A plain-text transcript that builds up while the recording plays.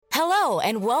Hello,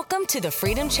 and welcome to the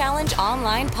Freedom Challenge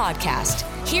online podcast.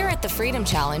 Here at the Freedom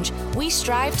Challenge, we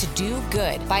strive to do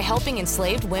good by helping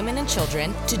enslaved women and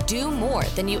children to do more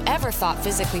than you ever thought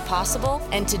physically possible,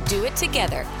 and to do it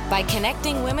together by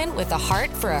connecting women with a heart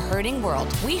for a hurting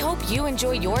world. We hope you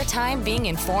enjoy your time being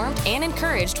informed and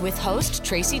encouraged with host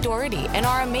Tracy Doherty and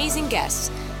our amazing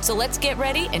guests. So let's get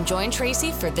ready and join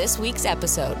Tracy for this week's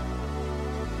episode.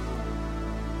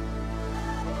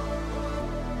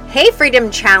 Hey, Freedom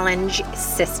Challenge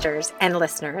sisters and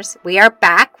listeners. We are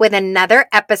back with another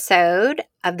episode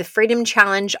of the Freedom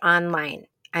Challenge online.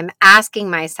 I'm asking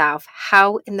myself,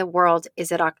 how in the world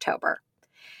is it October?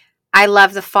 I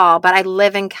love the fall, but I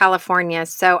live in California,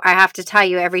 so I have to tell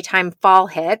you, every time fall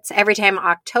hits, every time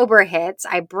October hits,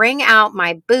 I bring out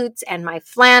my boots and my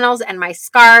flannels and my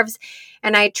scarves,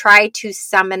 and I try to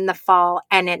summon the fall,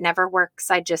 and it never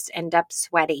works. I just end up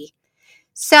sweaty.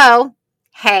 So,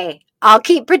 hey, I'll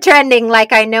keep pretending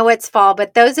like I know it's fall,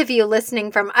 but those of you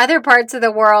listening from other parts of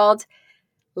the world,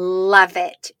 love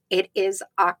it. It is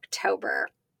October.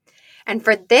 And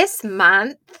for this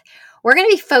month, we're going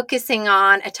to be focusing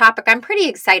on a topic I'm pretty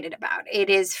excited about. It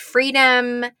is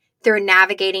freedom through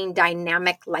navigating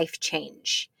dynamic life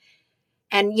change.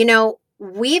 And, you know,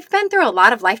 we've been through a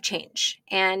lot of life change.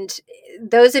 And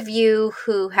those of you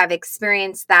who have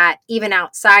experienced that even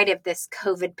outside of this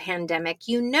COVID pandemic,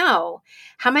 you know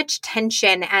how much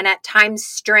tension and at times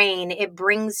strain it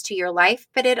brings to your life.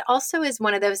 But it also is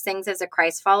one of those things as a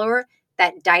Christ follower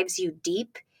that dives you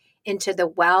deep into the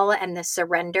well and the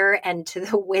surrender and to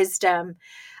the wisdom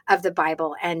of the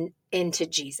Bible and into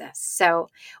Jesus. So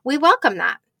we welcome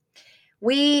that.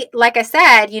 We, like I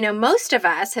said, you know, most of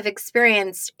us have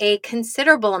experienced a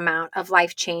considerable amount of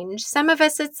life change. Some of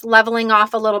us, it's leveling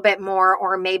off a little bit more,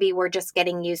 or maybe we're just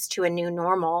getting used to a new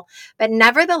normal. But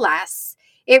nevertheless,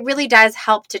 it really does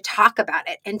help to talk about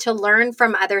it and to learn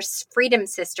from other Freedom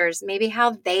Sisters, maybe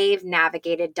how they've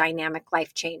navigated dynamic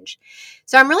life change.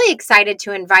 So I'm really excited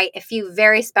to invite a few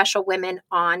very special women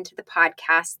onto the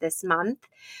podcast this month.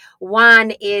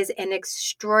 One is an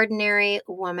extraordinary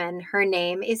woman. Her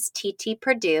name is TT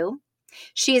Perdue.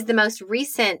 She is the most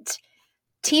recent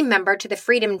team member to the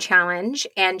Freedom Challenge,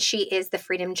 and she is the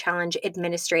Freedom Challenge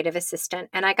administrative assistant.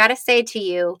 And I got to say to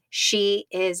you, she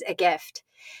is a gift.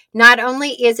 Not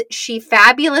only is she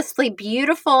fabulously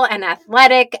beautiful and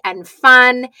athletic and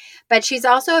fun, but she's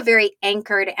also a very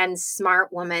anchored and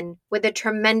smart woman with a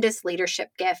tremendous leadership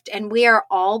gift. And we are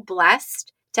all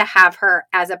blessed to have her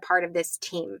as a part of this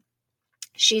team.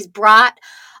 She's brought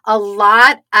a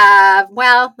lot of,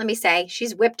 well, let me say,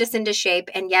 she's whipped us into shape.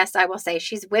 And yes, I will say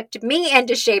she's whipped me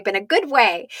into shape in a good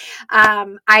way.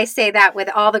 I say that with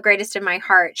all the greatest in my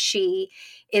heart. She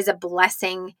is a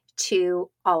blessing to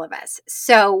all of us.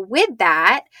 So with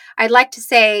that, I'd like to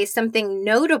say something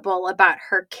notable about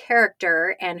her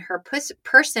character and her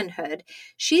personhood.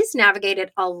 She's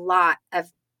navigated a lot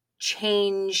of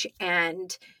change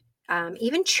and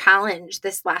even challenge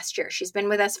this last year. She's been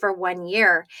with us for 1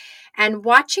 year, and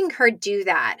watching her do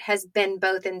that has been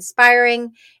both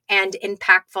inspiring and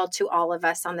impactful to all of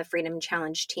us on the Freedom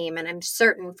Challenge team, and I'm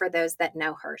certain for those that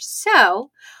know her.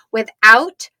 So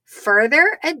without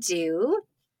further ado,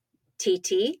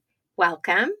 TT,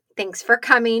 welcome. Thanks for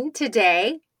coming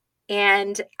today.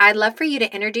 And I'd love for you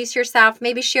to introduce yourself,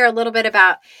 maybe share a little bit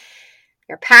about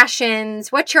your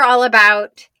passions, what you're all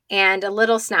about, and a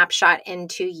little snapshot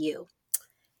into you.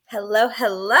 Hello,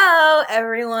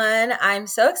 everyone. I'm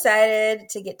so excited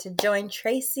to get to join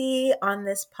Tracy on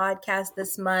this podcast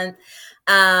this month.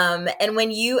 And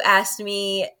when you asked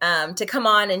me to come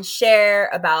on and share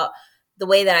about the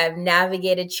way that I've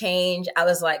navigated change, I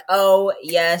was like, oh,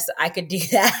 yes, I could do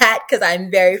that because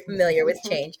I'm very familiar with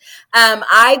change.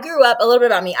 I grew up, a little bit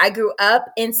about me, I grew up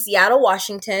in Seattle,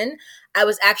 Washington. I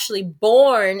was actually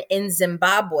born in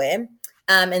Zimbabwe.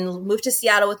 And moved to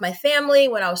Seattle with my family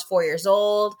when I was 4 years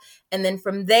old. And then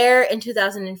from there in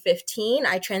 2015,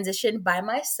 I transitioned by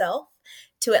myself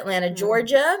to Atlanta,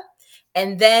 Georgia.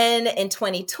 And then in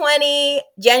January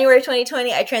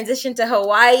 2020, I transitioned to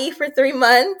Hawaii for 3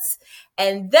 months.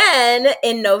 And then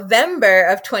in November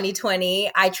of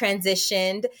 2020, I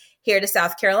transitioned here to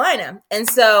South Carolina. And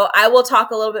so I will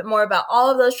talk a little bit more about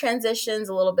all of those transitions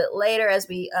a little bit later as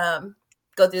we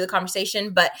go through the conversation.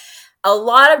 But a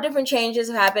lot of different changes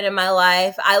have happened in my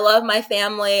life. I love my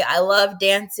family. I love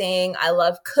dancing. I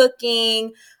love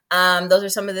cooking. Those are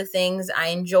some of the things I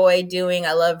enjoy doing.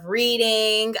 I love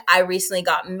reading. I recently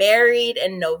got married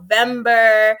in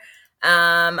November.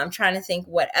 I'm trying to think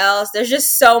what else. There's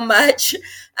just so much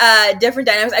different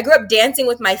dynamics. I grew up dancing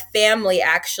with my family,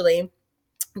 actually.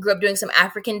 I grew up doing some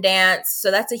African dance. So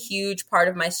that's a huge part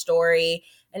of my story.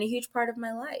 and a huge part of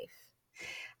my life.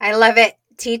 I love it,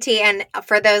 TT. And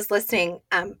for those listening,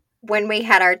 when we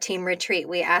had our team retreat,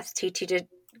 we asked TT to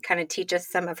kind of teach us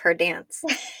some of her dance.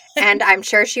 And I'm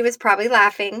sure she was probably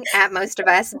laughing at most of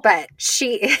us, but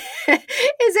she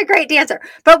is a great dancer.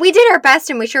 But we did our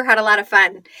best and we sure had a lot of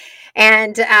fun.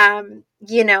 And,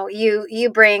 you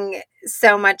bring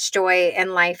so much joy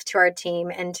and life to our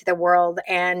team and to the world.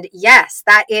 And yes,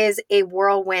 that is a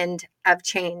whirlwind of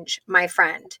change, my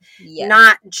friend. Yes.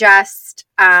 Not just,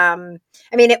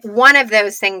 one of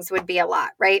those things would be a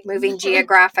lot, right? Moving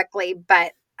geographically,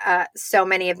 but so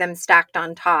many of them stacked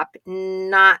on top,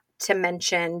 not to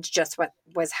mention just what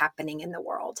was happening in the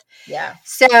world. Yeah.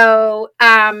 So,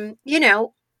 a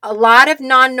lot of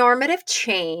non-normative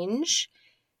change.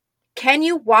 Can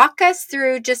you walk us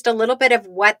through just a little bit of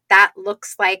what that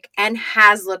looks like and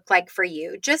has looked like for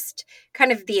you? Just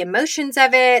kind of the emotions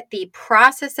of it, the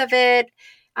process of it,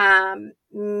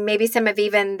 maybe some of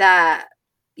even the,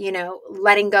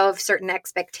 letting go of certain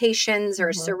expectations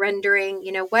or surrendering.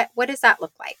 What does that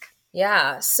look like?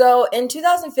 Yeah. So in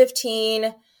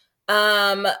 2015,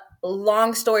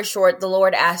 long story short, the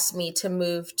Lord asked me to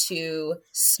move to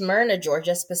Smyrna,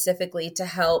 Georgia, specifically to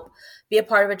help be a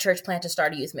part of a church plant to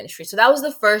start a youth ministry. So that was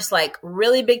the first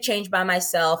really big change by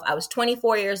myself. I was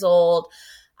 24 years old.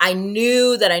 I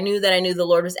knew that the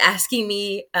Lord was asking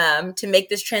me to make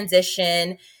this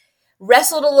transition.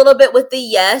 Wrestled a little bit with the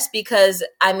yes, because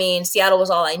Seattle was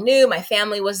all I knew. My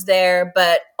family was there,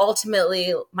 but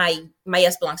ultimately my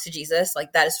yes belongs to Jesus.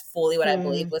 That is fully what I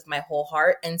believe with my whole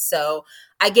heart. And so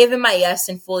I gave him my yes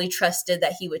and fully trusted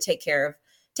that he would take care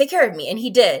of me. And he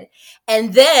did.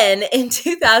 And then in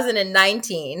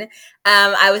 2019,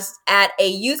 I was at a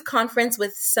youth conference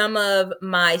with some of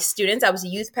my students. I was a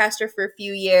youth pastor for a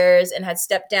few years and had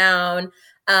stepped down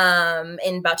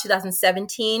in about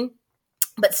 2017.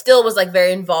 But still was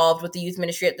very involved with the youth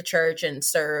ministry at the church and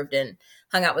served and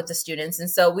hung out with the students. And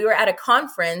so we were at a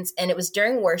conference and it was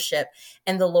during worship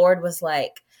and the Lord was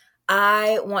like,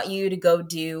 I want you to go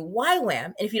do YWAM.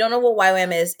 And if you don't know what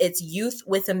YWAM is, it's Youth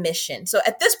with a Mission. So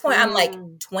at this point, I'm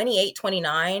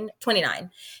 29,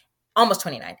 almost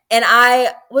 29. And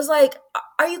I was like,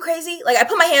 are you crazy? I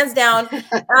put my hands down. And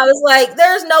I was like,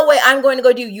 there's no way I'm going to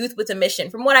go do Youth with a Mission.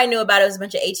 From what I knew about it, was a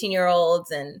bunch of 18-year-olds.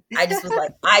 And I just was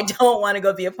like, I don't want to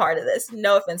go be a part of this.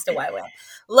 No offense to YWAM.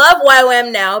 Love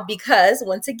YWAM now because,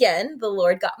 once again, the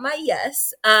Lord got my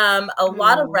yes. A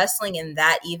lot of wrestling in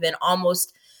that, even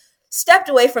almost stepped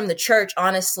away from the church,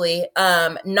 honestly,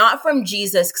 not from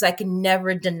Jesus, because I could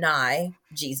never deny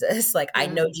Jesus. I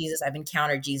know Jesus, I've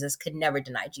encountered Jesus, could never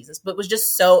deny Jesus, but was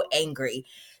just so angry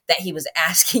that he was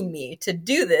asking me to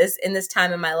do this in this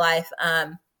time in my life.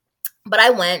 But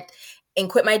I went and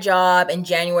quit my job in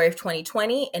January of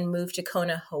 2020 and moved to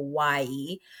Kona,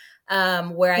 Hawaii,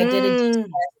 where I did a test.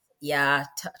 Yeah,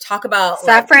 talk about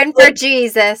suffering for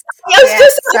Jesus. I was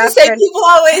just about to say, people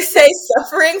always say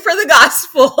suffering for the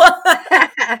gospel.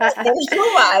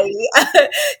 Hawaii.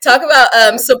 Talk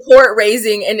about support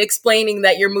raising and explaining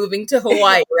that you're moving to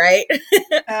Hawaii, right?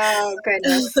 Oh,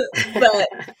 goodness. But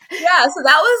yeah, so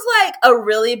that was a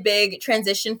really big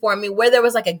transition for me, where there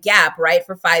was a gap, right,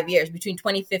 for 5 years between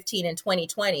 2015 and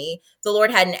 2020. The Lord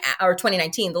hadn't, or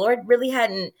 2019, the Lord really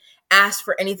hadn't asked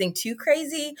for anything too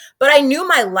crazy, but I knew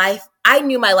my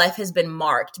life has been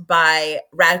marked by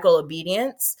radical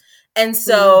obedience. And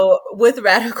so with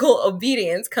radical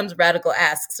obedience comes radical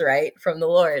asks, right, from the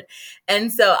Lord.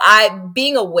 And so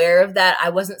being aware of that, I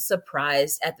wasn't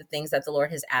surprised at the things that the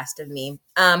Lord has asked of me.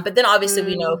 But then obviously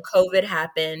we know COVID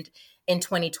happened in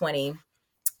 2020.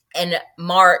 In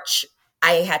March,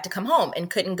 I had to come home and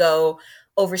couldn't go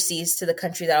overseas to the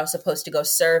country that I was supposed to go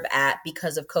serve at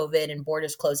because of COVID and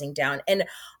borders closing down. And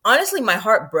honestly, my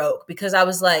heart broke because I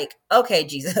was like, okay,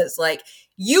 Jesus,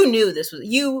 you knew this was,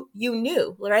 you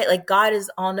knew, right? God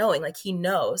is all knowing, he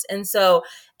knows. And so,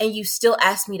 and you still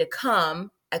asked me to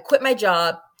come. I quit my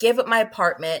job, gave up my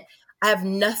apartment. I have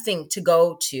nothing to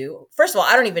go to. First of all,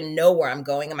 I don't even know where I'm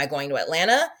going. Am I going to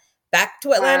Atlanta? Back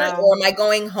to Atlanta? Wow. Or am I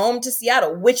going home to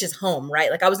Seattle, which is home, right?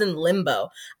 I was in limbo.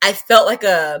 I felt like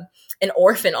an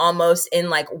orphan almost in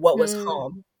what was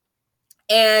home.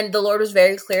 And the Lord was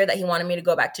very clear that he wanted me to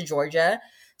go back to Georgia.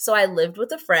 So I lived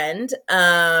with a friend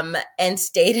and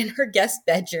stayed in her guest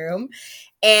bedroom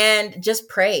and just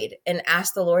prayed and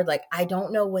asked the Lord, I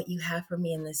don't know what you have for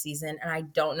me in this season. And I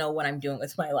don't know what I'm doing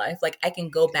with my life. I can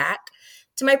go back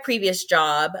to my previous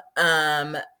job,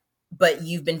 but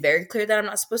you've been very clear that I'm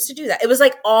not supposed to do that. It was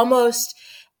almost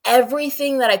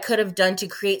everything that I could have done to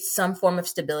create some form of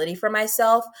stability for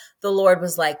myself. The Lord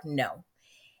was like, no.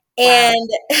 Wow.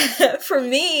 And for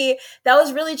me, that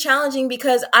was really challenging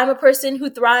because I'm a person who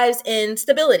thrives in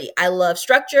stability. I love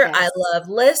structure. I Yes. love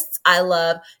lists. I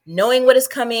love knowing what is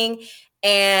coming.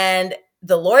 And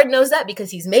the Lord knows that because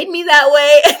he's made me that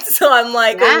way. And so I'm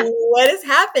like, Yeah. what is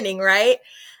happening? Right.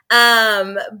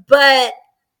 But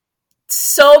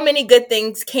so many good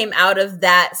things came out of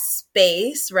that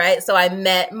space. Right. So I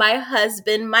met my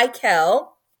husband,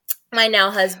 Michael, my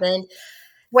now husband.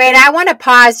 Wait, I want to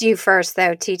pause you first,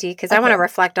 though, TT, because I want to Okay.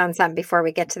 reflect on something before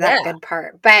we get to that Yeah. good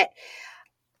part. But,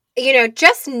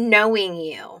 just knowing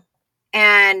you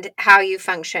and how you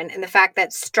function and the fact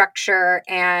that structure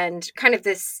and kind of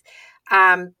this,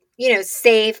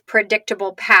 safe,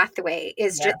 predictable pathway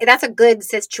is Yeah. just, that's a good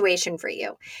situation for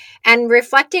you. And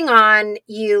reflecting on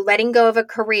you letting go of a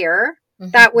career,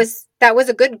 that Mhm. was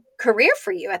a good career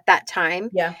for you at that time.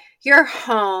 Yeah. Your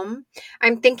home.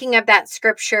 I'm thinking of that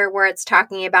scripture where it's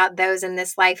talking about those in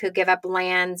this life who give up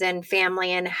lands and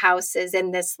family and houses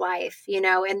in this life,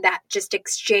 and that just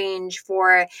exchange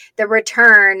for the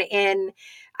return in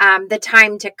the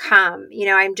time to come.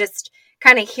 I'm just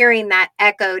kind of hearing that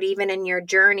echoed even in your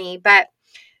journey. But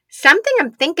something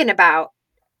I'm thinking about,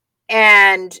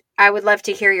 and I would love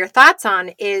to hear your thoughts on,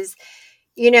 is,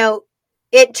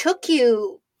 it took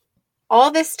you all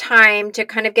this time to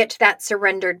kind of get to that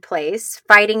surrendered place,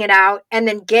 fighting it out, and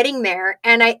then getting there.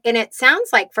 And it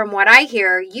sounds like from what I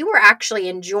hear, you were actually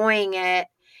enjoying it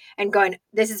and going,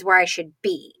 this is where I should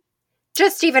be,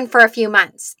 just even for a few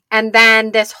months. And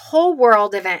then this whole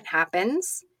world event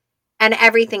happens and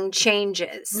everything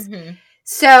changes. Mhm.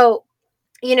 So,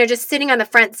 just sitting on the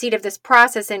front seat of this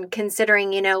process and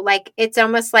considering, like it's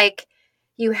almost like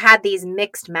you had these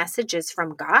mixed messages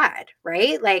from God,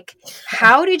 right? Like,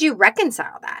 how did you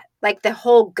reconcile that? Like the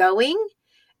whole going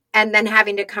and then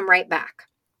having to come right back?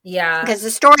 Yeah. Because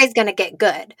the story's going to get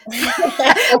good.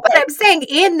 But I'm saying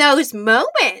in those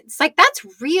moments, like that's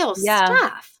real Yeah.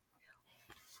 stuff.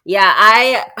 Yeah,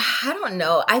 I don't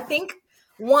know. I think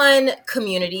one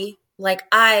community, like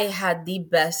I had the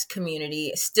best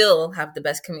community, still have the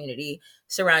best community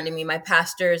surrounding me. My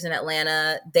pastors in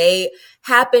Atlanta, they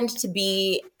happened to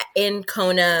be in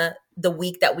Kona the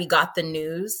week that we got the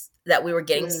news that we were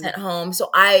getting Mm, sent home. So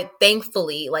I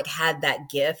thankfully like had that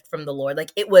gift from the Lord.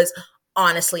 Like it was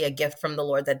honestly a gift from the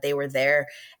Lord that they were there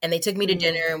and they took me to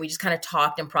dinner mm, and we just kind of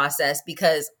talked and processed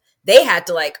because they had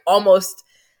to like almost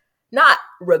not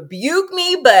rebuke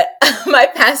me, but my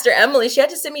pastor Emily, she had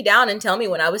to sit me down and tell me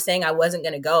when I was saying I wasn't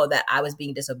going to go that I was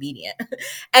being disobedient.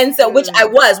 And so, which I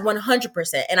mm, was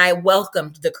 100%, and I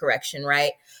welcomed the correction,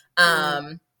 right?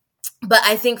 mm. But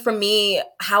I think for me,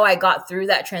 how I got through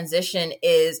that transition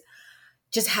is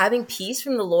just having peace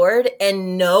from the Lord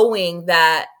and knowing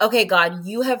that, okay, God,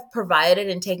 you have provided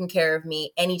and taken care of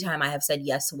me anytime I have said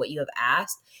yes to what you have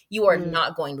asked. You are Mm.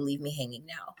 not going to leave me hanging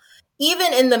now.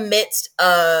 Even in the midst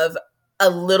of a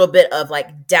little bit of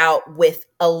like doubt with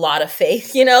a lot of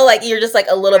faith, like you're just like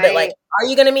a little bit like, Right. are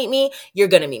you going to meet me? You're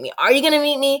going to meet me. Are you going to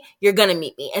meet me? You're going to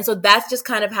meet me. And so that's just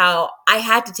kind of how I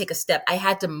had to take a step. I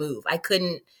had to move. I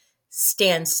couldn't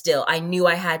stand still. I knew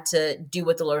I had to do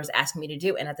what the Lord was asking me to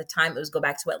do. And at the time, it was go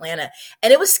back to Atlanta.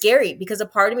 And it was scary because a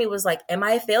part of me was like, am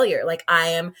I a failure? Like, I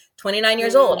am 29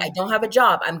 years old. I Mm. don't have a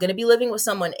job. I'm going to be living with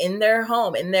someone in their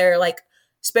home, in their like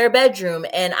spare bedroom.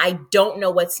 And I don't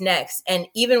know what's next. And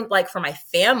even like for my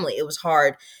family, it was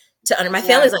hard to under my Yeah.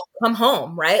 family's like, come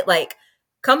home, right? Like,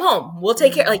 come home. We'll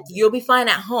take care. Mm. Like, you'll be fine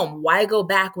at home. Why go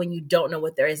back when you don't know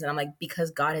what there is? And I'm like,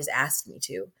 because God has asked me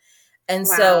to. And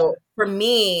Wow. so for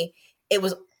me, it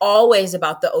was always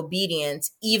about the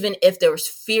obedience, even if there was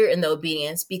fear in the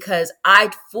obedience, because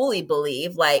I fully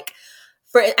believe, like,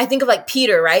 I think of like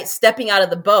Peter, right? Stepping out of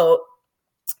the boat,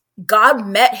 God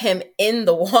met him in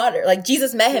the water. Like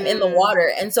Jesus met him in the Mm.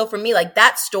 water. And so for me, like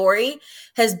that story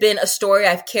has been a story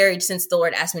I've carried since the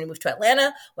Lord asked me to move to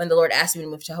Atlanta, when the Lord asked me to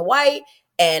move to Hawaii.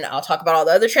 And I'll talk about all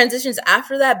the other transitions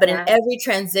after that. But in Yeah. every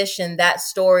transition, that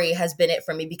story has been it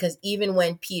for me because even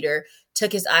when Peter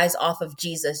took his eyes off of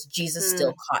Jesus, Jesus Mm.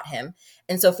 still caught him.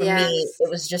 And so for me, Yes. it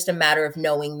was just a matter of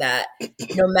knowing that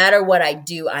no matter what I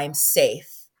do, I'm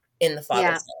safe in the Yeah.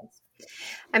 Father's hands.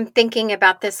 I'm thinking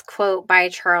about this quote by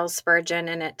Charles Spurgeon,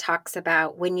 and it talks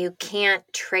about when you can't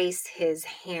trace his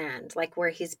hand, like where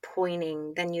he's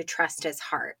pointing, then you trust his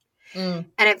heart. Mm,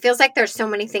 And it feels like there's so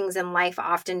many things in life,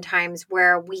 oftentimes,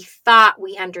 where we thought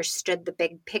we understood the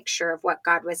big picture of what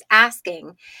God was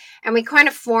asking. And we kind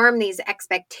of form these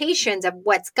expectations of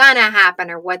what's going to happen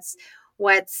or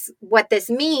what this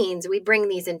means. We bring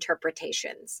these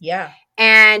interpretations. Yeah.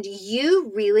 And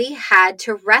you really had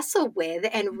to wrestle with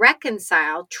and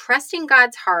reconcile trusting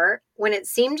God's heart when it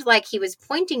seemed like he was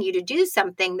pointing you to do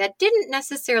something that didn't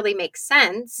necessarily make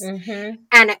sense, and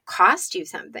it cost you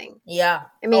something. Yeah.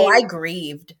 I mean, I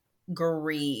grieved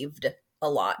a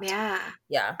lot. Yeah.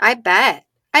 Yeah. I bet.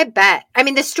 I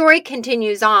mean, the story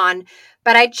continues on,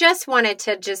 but I just wanted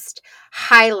to just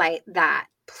highlight that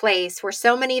place where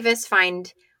so many of us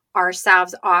find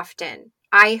ourselves often.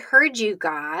 I heard you,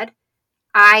 God.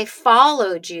 I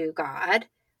followed you, God.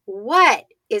 What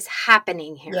is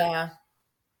happening here? Yeah.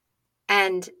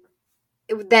 And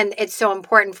then it's so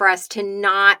important for us to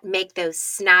not make those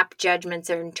snap judgments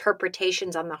or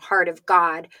interpretations on the heart of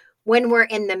God when we're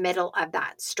in the middle of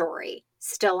that story,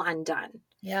 still undone.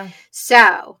 Yeah.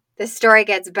 So the story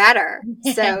gets better.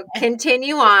 So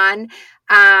continue on.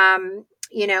 I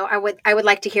would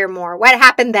like to hear more. What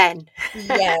happened then?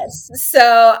 Yes.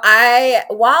 So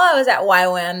while I was at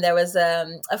YWAM, there was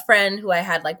a friend who I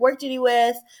had like work duty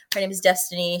with. Her name is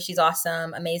Destiny. She's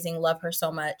awesome, amazing. Love her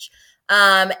so much.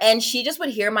 And she just would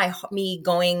hear me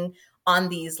going on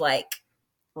these like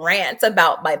rants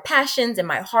about my passions and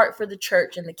my heart for the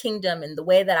church and the kingdom and the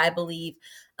way that I believe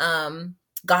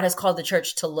God has called the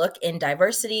church to look in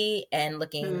diversity and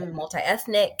looking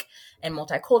multi-ethnic and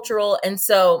multicultural. And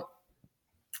so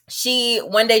she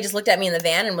one day just looked at me in the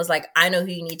van and was like, I know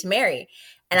who you need to marry.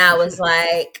 And I was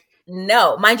like,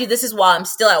 no. Mind you, this is while I'm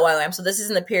still at YWAM. So this is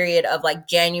in the period of like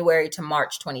January to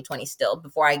March 2020 still,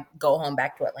 before I go home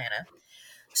back to Atlanta.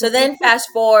 So then fast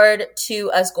forward to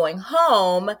us going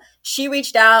home, she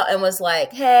reached out and was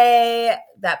like, hey,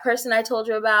 that person I told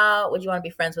you about, would you want to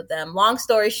be friends with them? Long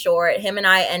story short, him and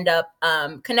I end up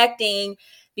connecting,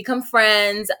 become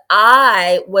friends.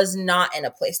 I was not in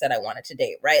a place that I wanted to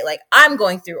date, right? Like I'm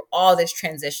going through all this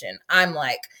transition. I'm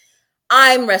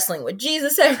wrestling with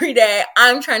Jesus every day.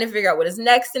 I'm trying to figure out what is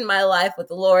next in my life with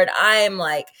the Lord. I'm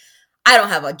like, I don't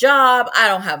have a job. I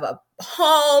don't have a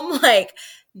home. Like,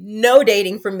 no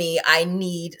dating for me. I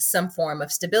need some form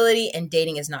of stability, and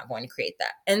dating is not going to create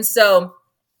that. And so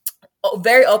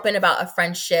very open about a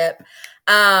friendship.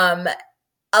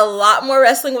 A lot more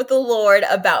wrestling with the Lord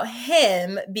about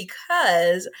him,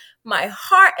 because my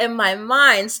heart and my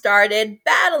mind started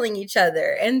battling each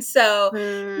other. And so he's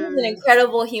an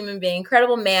incredible human being,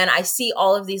 incredible man. I see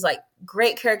all of these like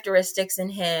great characteristics in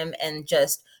him and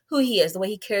just who he is, the way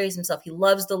he carries himself. He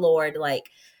loves the Lord, like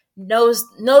knows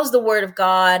the word of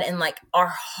God, and like our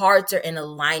hearts are in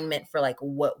alignment for like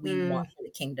what we want for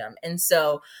the kingdom. And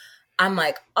so I'm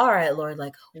like, all right, Lord,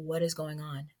 like what is going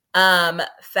on?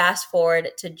 Fast forward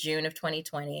to June of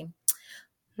 2020.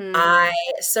 I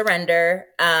surrender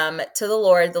to the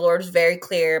Lord. The Lord was very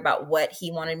clear about what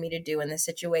he wanted me to do in this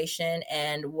situation,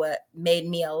 and what made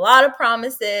me not a lot of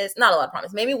promises,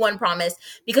 maybe one promise,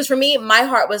 because for me, my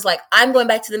heart was like, I'm going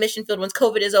back to the mission field once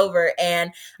COVID is over,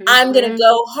 and I'm going to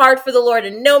go hard for the Lord,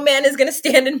 and no man is going to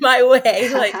stand in my way.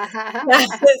 Like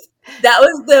that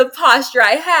was the posture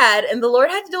I had. And the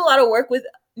Lord had to do a lot of work with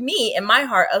me in my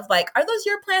heart of like, are those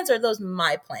your plans or are those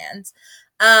my plans?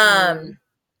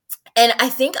 And I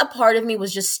think a part of me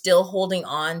was just still holding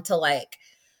on to like,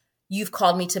 you've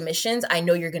called me to missions. I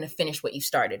know you're going to finish what you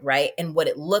started, right? And what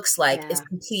it looks like is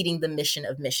completing the mission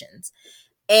of missions.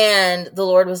 And the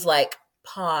Lord was like,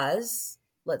 pause,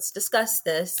 let's discuss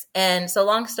this. And so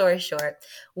long story short,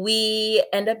 we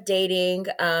end up dating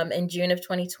in June of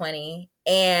 2020,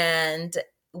 and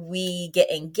we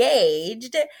get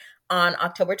engaged on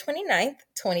October 29th,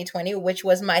 2020, which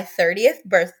was my 30th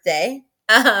birthday.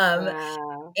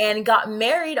 And got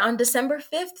married on December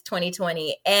 5th,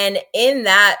 2020. And in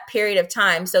that period of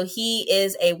time, so he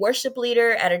is a worship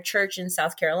leader at a church in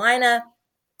South Carolina.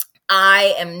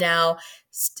 I am now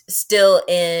still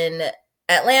in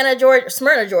Smyrna,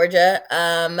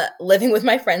 Georgia, living with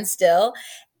my friends still,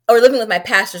 or living with my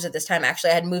pastors at this time.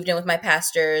 Actually, I had moved in with my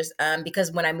pastors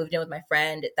because when I moved in with my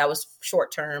friend, that was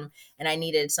short term and I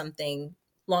needed something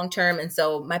long term. And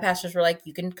so my pastors were like,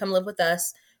 you can come live with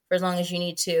us for as long as you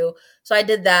need to. So I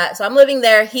did that. So I'm living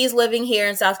there. He's living here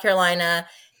in South Carolina,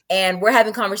 and we're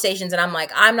having conversations. And I'm like,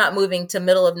 I'm not moving to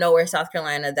middle of nowhere, South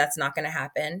Carolina. That's not going to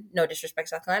happen. No disrespect,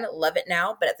 South Carolina. Love it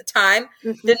now. But at the time,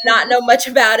 did not know much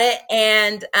about it.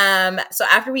 And so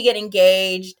after we get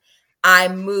engaged, I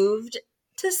moved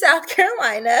to South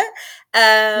Carolina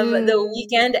the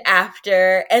weekend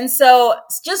after. And so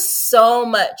it's just so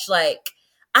much like,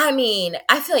 I mean,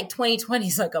 I feel like 2020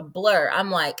 is like a blur.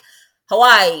 I'm like,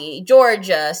 Hawaii,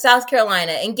 Georgia, South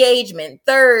Carolina, engagement,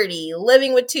 30,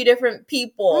 living with two different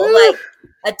people, like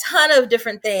a ton of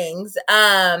different things.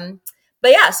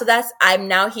 But yeah, so I'm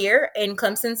now here in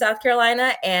Clemson, South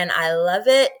Carolina, and I love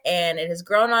it, and it has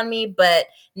grown on me. But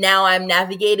now I'm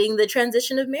navigating the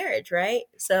transition of marriage, right?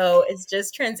 So it's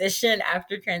just transition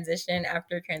after transition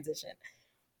after transition.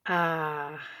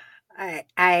 I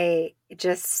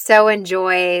just so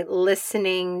enjoy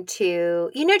listening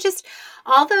to, just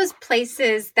all those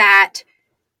places that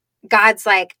God's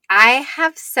like, I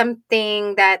have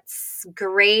something that's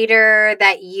greater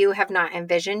that you have not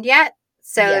envisioned yet.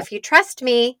 So Yeah. if you trust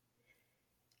me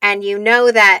and you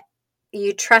know that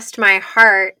you trust my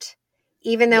heart,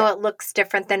 even though it looks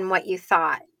different than what you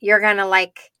thought, you're going to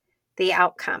like the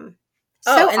outcome.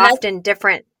 Oh, So and often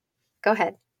different. Go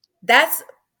ahead. that's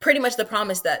pretty much the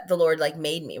promise that the Lord like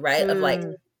made me, right? Of like,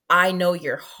 I know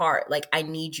your heart. Like, I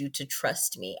need you to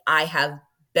trust me. I have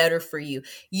better for you.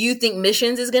 You think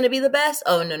missions is going to be the best?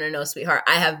 Oh, no, sweetheart.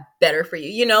 I have better for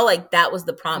you. Like that was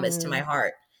the promise to my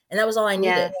heart. And that was all I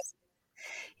needed. Yes.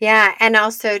 Yeah. And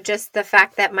also just the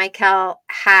fact that Michael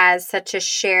has such a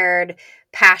shared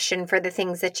passion for the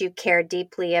things that you care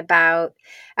deeply about,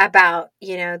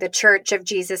 the Church of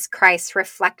Jesus Christ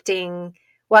reflecting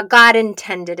what God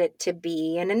intended it to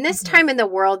be. And in this time in the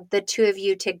world, the two of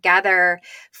you together,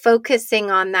 focusing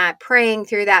on that, praying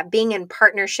through that, being in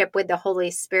partnership with the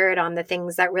Holy Spirit on the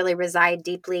things that really reside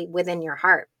deeply within your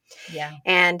heart. Yeah.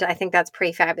 And I think that's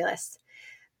pretty fabulous.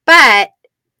 But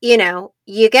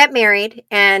you get married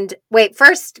and wait,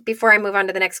 first, before I move on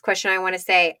to the next question, I want to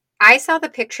say, I saw the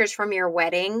pictures from your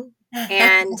wedding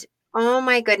and oh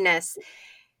my goodness,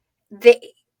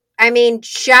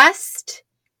 just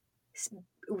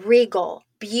regal,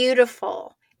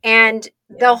 beautiful. And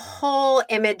the whole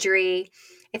imagery,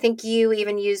 I think you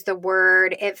even used the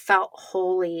word, it felt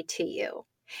holy to you.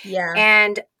 Yeah.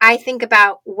 And I think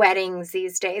about weddings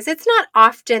these days. It's not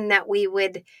often that we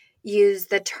would use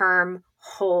the term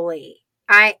holy.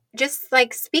 I just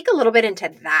speak a little bit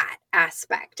into that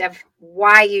aspect of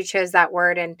why you chose that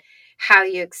word and how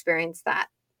you experienced that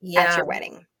at your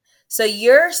wedding. So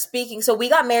you're speaking, so we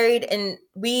got married and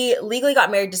we legally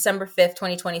got married December 5th,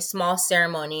 2020, small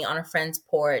ceremony on a friend's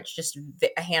porch, just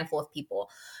a handful of people.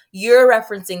 You're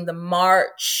referencing the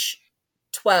March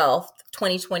 12th,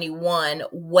 2021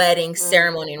 wedding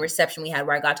ceremony and reception we had,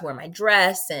 where I got to wear my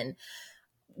dress and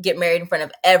get married in front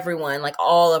of everyone, like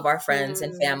all of our friends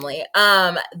and family.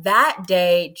 That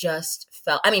day just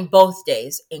felt, both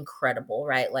days incredible,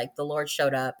 right? Like the Lord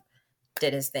showed up,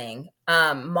 did his thing.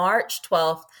 March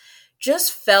 12th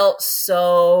just felt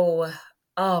so,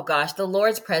 oh gosh, the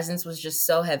Lord's presence was just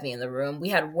so heavy in the room. We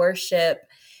had worship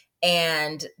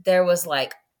and there was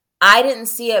I didn't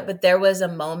see it, but there was a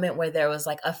moment where there was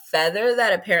a feather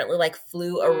that apparently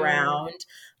flew around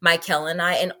Michael and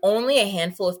I, and only a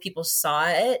handful of people saw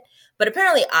it. But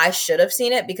apparently I should have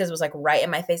seen it because it was right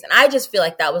in my face. And I just feel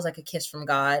like that was a kiss from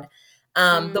God.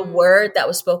 The word that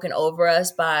was spoken over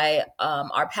us by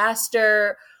our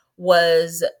pastor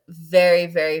was very,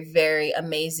 very, very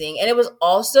amazing. And it was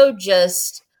also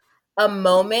just a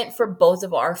moment for both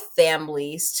of our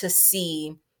families to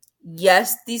see,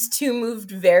 yes, these two moved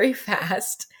very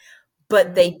fast,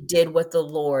 but they did what the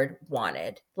Lord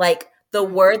wanted. The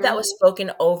word that was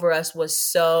spoken over us was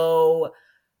so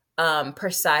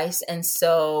precise and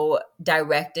so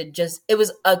directed. Just it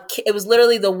was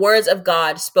literally the words of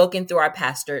God spoken through our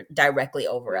pastor directly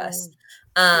over us.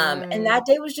 And that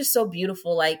day was just so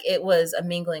beautiful. It was a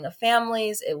mingling of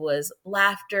families. It was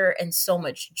laughter and so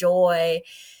much joy.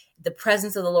 The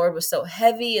presence of the Lord was so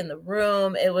heavy in the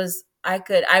room. It was, I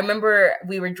remember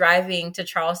we were driving to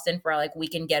Charleston for our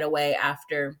weekend getaway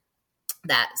after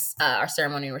that, our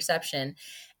ceremony and reception.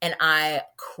 And I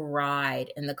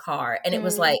cried in the car, and it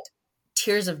was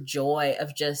tears of joy,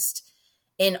 of just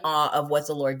in awe of what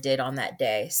the Lord did on that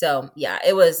day. So yeah,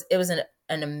 it was an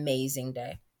amazing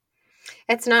day.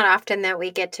 It's not often that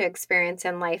we get to experience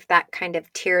in life that kind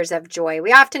of tears of joy.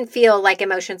 We often feel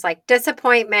emotions like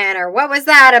disappointment or what was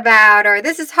that about or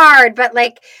this is hard. But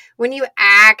when you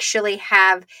actually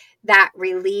have that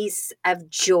release of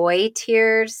joy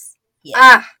tears,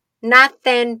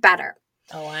 nothing better.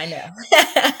 Oh, I know.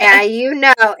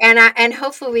 And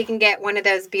hopefully we can get one of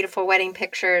those beautiful wedding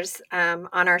pictures on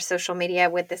our social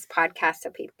media with this podcast so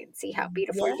people can see how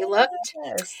beautiful you looked.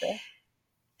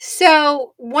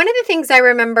 So one of the things I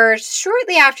remember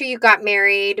shortly after you got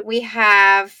married, we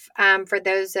have, for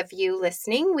those of you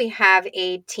listening, we have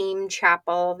a team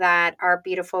chapel that our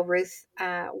beautiful Ruth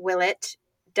Willett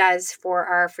does for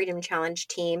our Freedom Challenge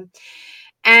team.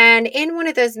 And in one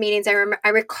of those meetings, I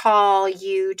recall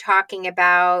you talking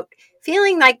about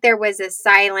feeling like there was a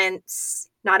silence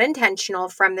not intentional,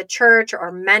 from the church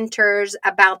or mentors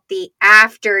about the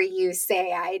after you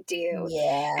say I do.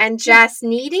 Yeah. And just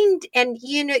needing, and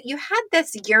you had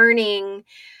this yearning,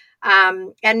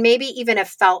 and maybe even a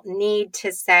felt need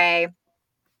to say,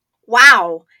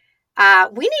 wow,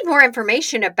 we need more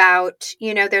information about,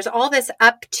 there's all this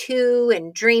up to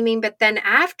and dreaming, but then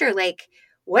after, like,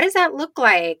 what does that look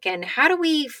like? And how do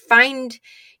we find,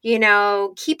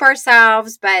 keep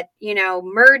ourselves, but,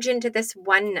 merge into this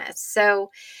oneness?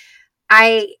 So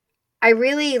I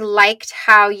really liked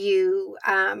how you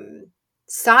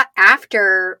sought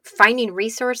after finding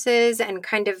resources and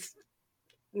kind of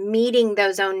meeting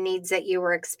those own needs that you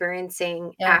were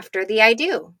experiencing after the I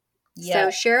do. Yeah.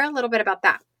 So share a little bit about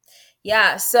that.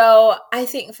 Yeah. So I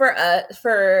think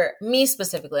for me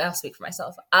specifically, I'll speak for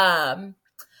myself.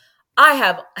 I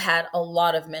have had a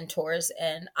lot of mentors,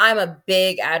 and I'm a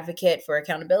big advocate for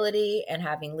accountability and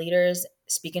having leaders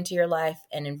speak into your life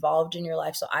and involved in your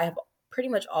life. So I have pretty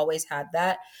much always had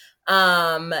that.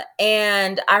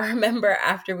 And I remember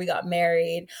after we got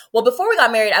married, well, before we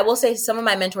got married, I will say some of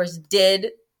my mentors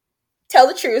did tell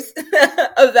the truth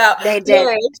about they did.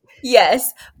 marriage.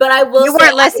 Yes. But I will You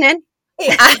weren't listening.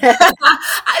 I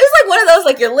was like one of those,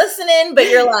 like, you're listening, but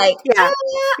you're like, I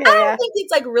don't think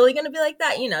it's like really going to be like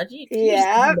that. You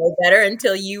just know better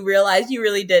until you realize you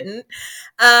really didn't.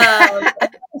 But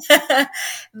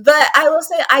I will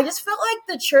say, I just felt like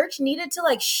the church needed to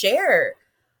like share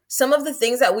some of the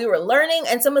things that we were learning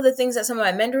and some of the things that some of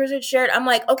my mentors had shared. I'm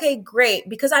like, okay, great.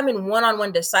 Because I'm in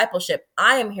one-on-one discipleship,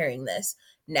 I am hearing this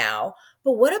now.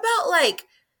 But what about like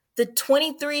the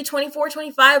 23, 24,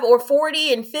 25, or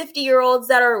 40 and 50-year-olds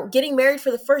that are getting married for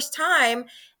the first time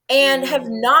and have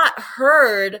not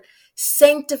heard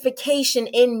sanctification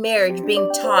in marriage being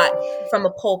taught from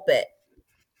a pulpit?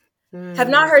 Have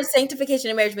not heard sanctification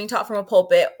in marriage being taught from a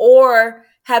pulpit, or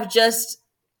have just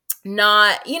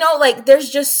not, like, there's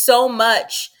just so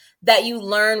much that you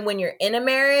learn when you're in a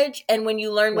marriage and when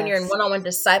you learn when you're in one-on-one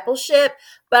discipleship.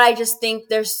 But I just think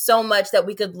there's so much that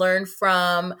we could learn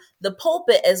from the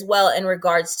pulpit as well in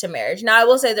regards to marriage. Now, I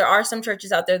will say there are some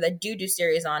churches out there that do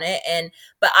series on it.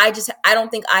 But I don't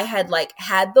think I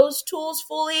had those tools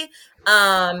fully.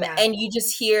 And you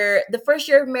just hear the first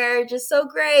year of marriage is so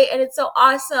great and it's so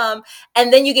awesome.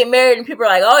 And then you get married and people are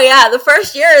like, oh yeah, the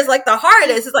first year is like the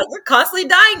hardest. It's like you're constantly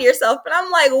dying to yourself. But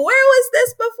I'm like, where was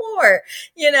this before?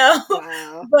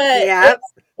 Wow. But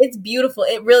it's beautiful.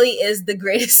 It really is the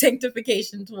greatest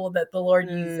sanctification tool that the Lord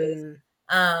uses.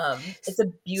 It's a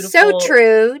beautiful.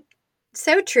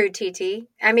 So true, TT.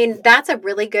 I mean, that's a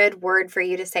really good word for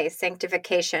you to say,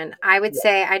 sanctification. I would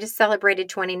say I just celebrated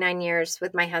 29 years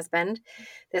with my husband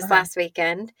this last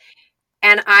weekend.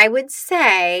 And I would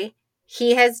say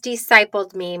he has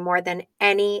discipled me more than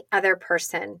any other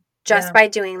person just by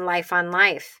doing Life on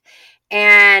Life.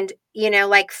 And,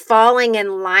 like falling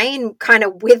in line kind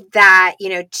of with that,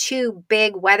 two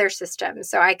big weather systems.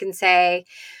 So I can say,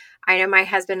 I know my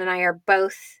husband and I are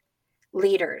both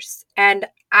leaders. And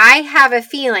I have a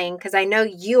feeling, because I know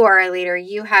you are a leader,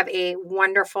 you have a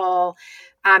wonderful,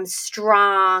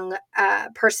 strong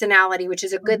personality, which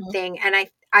is a good thing. And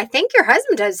I think your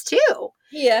husband does too.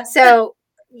 Yeah. So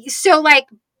like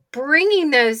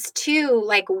bringing those two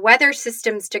like weather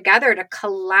systems together to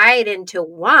collide into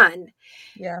one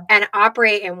and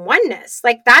operate in oneness,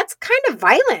 like that's kind of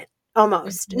violent.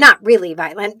 Almost not really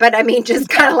violent, but I mean, just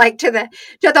kind of like to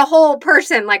the whole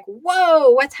person, like,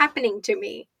 whoa, what's happening to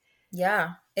me?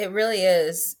 Yeah, it really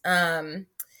is.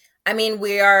 I mean,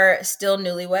 we are still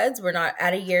newlyweds. We're not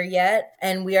at a year yet,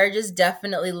 and we are just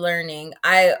definitely learning.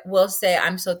 I will say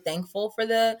I'm so thankful for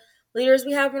the leaders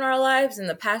we have in our lives and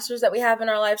the pastors that we have in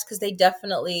our lives, because they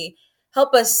definitely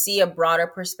help us see a broader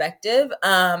perspective.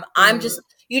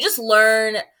 You just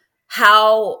learn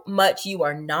how much you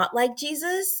are not like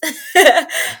Jesus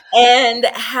and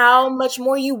how much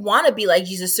more you want to be like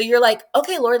Jesus. So you're like,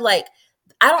 okay, Lord, like,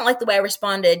 I don't like the way I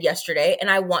responded yesterday and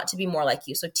I want to be more like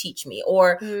you. So teach me.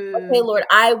 Or, okay, Lord,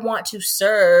 I want to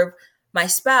serve my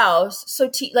spouse. So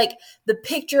like the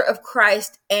picture of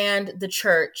Christ and the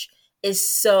church is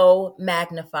so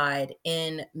magnified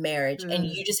in marriage. And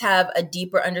you just have a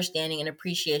deeper understanding and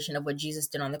appreciation of what Jesus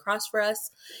did on the cross for us.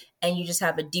 And you just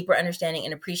have a deeper understanding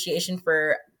and appreciation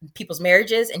for people's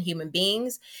marriages and human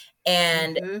beings.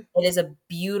 And it is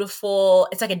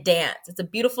it's like a dance. It's a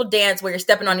beautiful dance where you're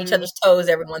stepping on each other's toes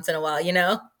every once in a while,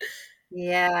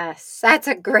 Yes, that's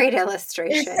a great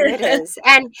illustration. It is.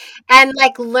 And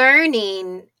like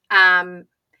learning, and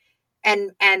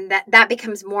that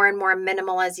becomes more and more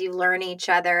minimal as you learn each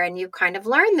other and you kind of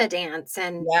learn the dance,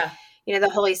 and the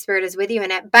Holy Spirit is with you in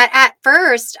it. But at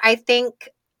first, I think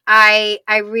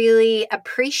I really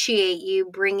appreciate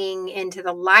you bringing into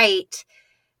the light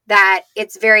that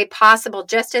it's very possible,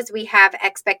 just as we have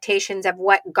expectations of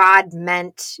what God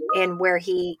meant and where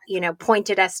he,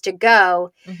 pointed us to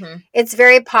go, Mm-hmm. it's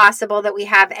very possible that we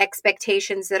have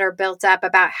expectations that are built up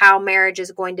about how marriage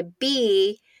is going to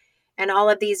be, and all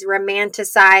of these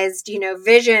romanticized,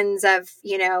 visions of,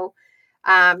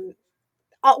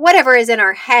 whatever is in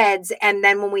our heads. And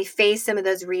then when we face some of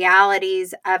those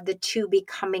realities of the two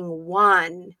becoming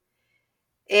one,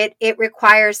 it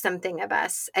requires something of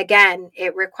us. Again,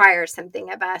 it requires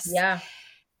something of us. Yeah.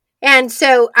 And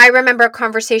so I remember a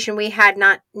conversation we had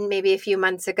not maybe a few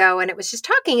months ago, and it was just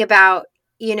talking about,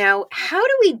 how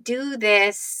do we do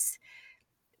this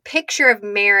picture of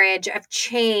marriage, of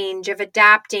change, of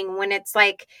adapting, when it's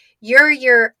like you're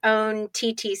your own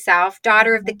TT self,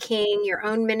 daughter of the king, your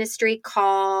own ministry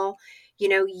call,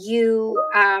 you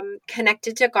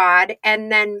connected to God,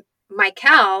 and then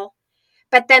Michael.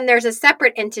 But then there's a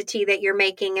separate entity that you're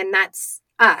making, and that's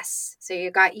us. So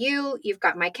you've got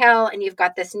Michael, and you've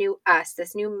got this new us,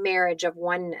 this new marriage of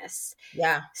oneness.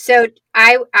 Yeah. So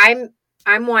I'm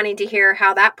wanting to hear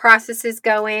how that process is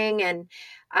going. And,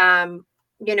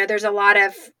 there's a lot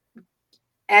of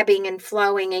ebbing and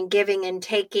flowing and giving and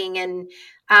taking, and,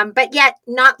 but yet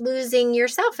not losing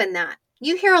yourself in that.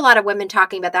 You hear a lot of women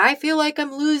talking about that. I feel like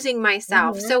I'm losing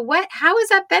myself. Mm-hmm. So how has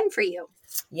that been for you?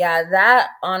 Yeah, that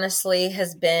honestly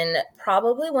has been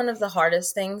probably one of the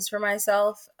hardest things for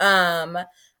myself.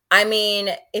 I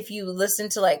mean, if you listen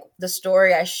to like the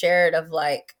story I shared of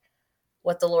like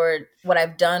what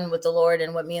I've done with the Lord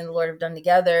and what me and the Lord have done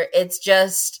together, it's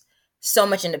just so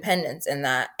much independence in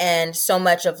that, and so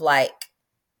much of like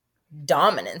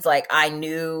dominance. Like I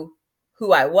knew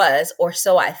who I was, or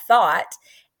so I thought.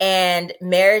 And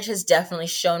marriage has definitely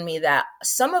shown me that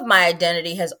some of my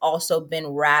identity has also been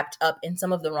wrapped up in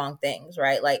some of the wrong things,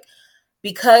 right? Like,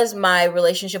 because my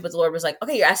relationship with the Lord was like,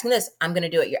 okay, you're asking this, I'm going to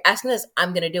do it. You're asking this,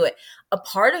 I'm going to do it. A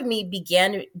part of me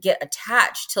began to get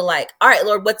attached to like, all right,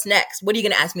 Lord, what's next? What are you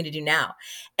going to ask me to do now?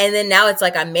 And then now it's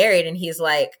like I'm married, and he's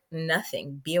like,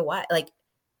 nothing, be a wife. Like,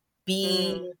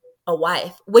 be a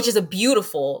wife, which is a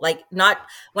beautiful, like, not,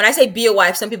 when I say be a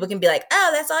wife, some people can be like, oh,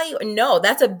 that's all you. No,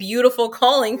 that's a beautiful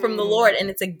calling from the Lord,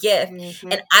 and it's a gift.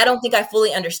 And I don't think I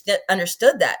fully understood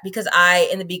that, because I,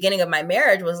 in the beginning of my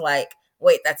marriage, was like,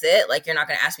 wait, that's it? Like, you're not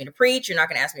going to ask me to preach. You're not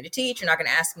going to ask me to teach. You're not going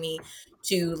to ask me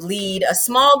to lead a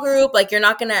small group. Like, you're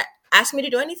not going to ask me to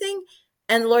do anything.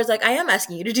 And the Lord's like, I am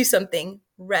asking you to do something.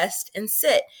 Rest and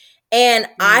sit. And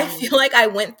I feel like I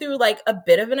went through like a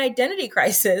bit of an identity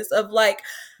crisis of like,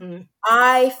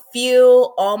 I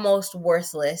feel almost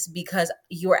worthless because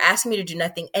you are asking me to do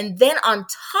nothing. And then on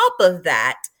top of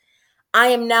that, I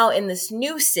am now in this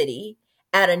new city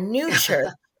at a new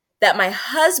church that my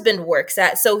husband works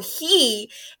at. So he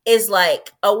is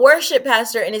like a worship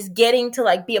pastor and is getting to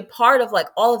like be a part of like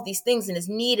all of these things, and is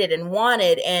needed and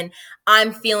wanted. And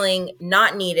I'm feeling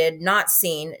not needed, not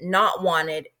seen, not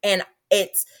wanted. And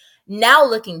it's, now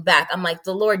looking back, I'm like,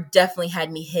 the Lord definitely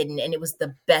had me hidden, and it was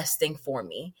the best thing for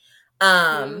me.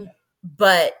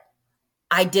 But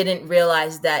I didn't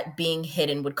realize that being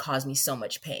hidden would cause me so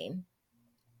much pain.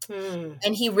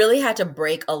 And he really had to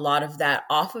break a lot of that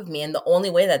off of me. And the only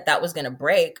way that was going to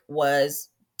break was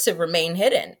to remain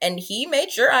hidden. And he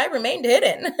made sure I remained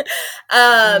hidden in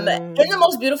the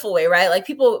most beautiful way, right? Like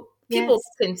people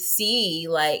can see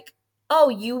like, oh,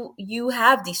 you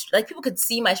have these, like, people could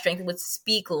see my strength and would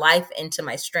speak life into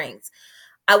my strengths.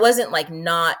 I wasn't like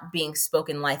not being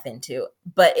spoken life into,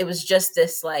 but it was just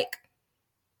this like,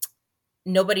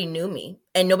 nobody knew me,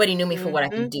 and nobody knew me for what I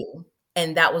could do.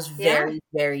 And that was very,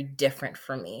 very different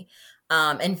for me,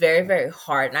 and very, very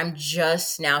hard. And I'm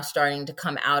just now starting to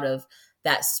come out of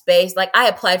that space. Like, I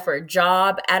applied for a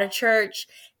job at a church,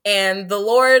 and the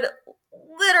Lord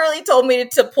literally told me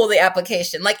to pull the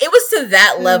application. Like, it was to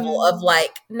that level of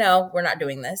like, no, we're not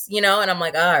doing this, And I'm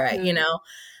like, all right, it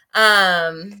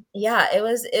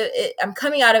was, I'm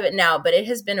coming out of it now, but it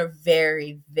has been a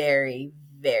very, very,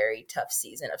 very tough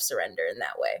season of surrender in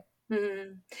that way.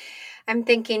 I'm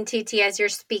thinking, TT, as you're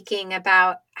speaking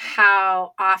about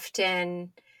how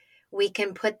often we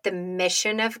can put the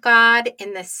mission of God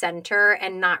in the center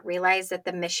and not realize that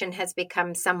the mission has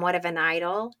become somewhat of an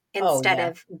idol instead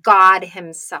of God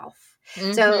himself.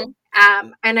 So,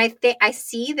 and I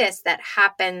see this that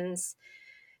happens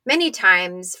many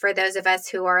times for those of us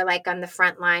who are like on the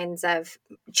front lines of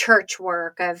church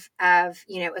work, of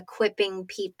equipping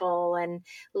people and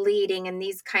leading and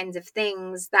these kinds of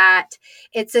things, that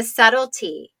it's a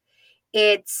subtlety.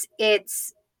 It's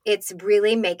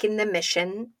really making the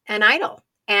mission an idol.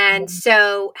 And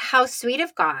so how sweet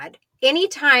of God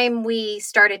anytime we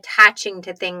start attaching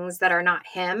to things that are not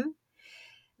him,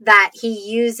 that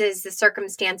he uses the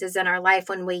circumstances in our life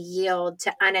when we yield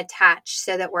to unattach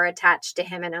so that we're attached to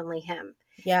him and only him.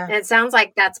 Yeah. And it sounds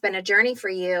like that's been a journey for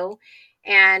you,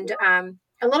 and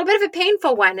a little bit of a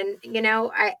painful one. And,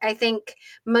 I think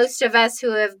most of us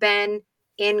who have been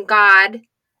in God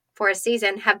for a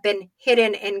season have been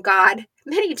hidden in God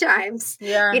many times.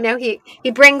 Yeah.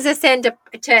 He brings us in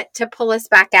to pull us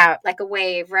back out like a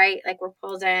wave, right? Like we're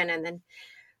pulled in and then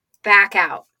back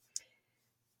out.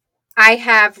 I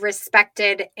have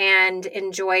respected and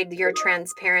enjoyed your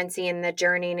transparency in the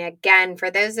journey. And again, for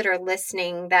those that are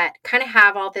listening that kind of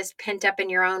have all this pent up in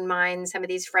your own mind, some of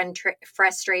these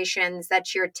frustrations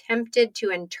that you're tempted to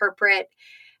interpret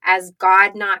as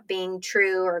God not being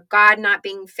true or God not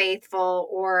being faithful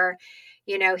or,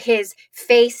 his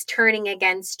face turning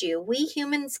against you. We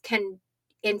humans can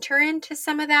enter into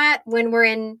some of that when we're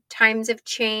in times of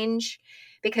change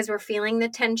because we're feeling the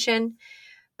tension.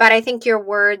 But I think your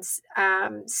words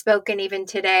spoken even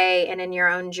today and in your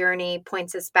own journey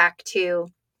points us back to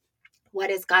what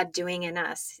is God doing in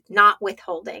us, not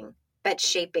withholding, but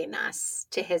shaping us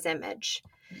to his image.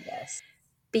 Yes.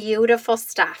 Beautiful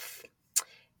stuff.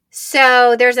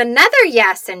 So there's another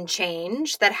yes and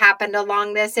change that happened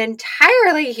along this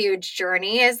entirely huge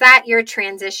journey is that your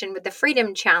transition with the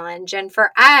Freedom Challenge. And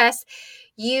for us,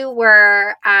 you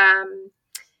were a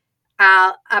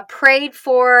prayed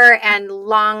for and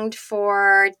longed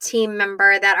for team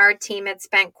member that our team had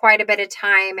spent quite a bit of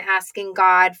time asking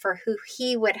God for who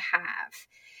he would have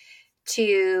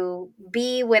to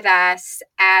be with us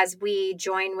as we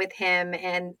join with him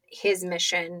and his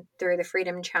mission through the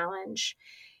Freedom Challenge.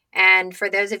 And for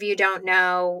those of you who don't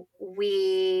know,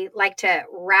 we like to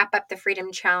wrap up the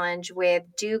Freedom Challenge with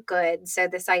do good. So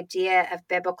this idea of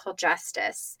biblical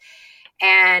justice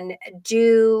and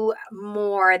do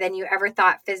more than you ever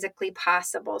thought physically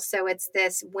possible. So it's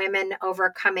this women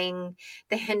overcoming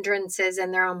the hindrances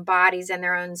in their own bodies and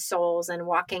their own souls and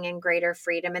walking in greater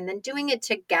freedom and then doing it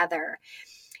together.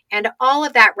 And all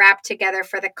of that wrapped together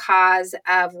for the cause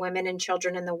of women and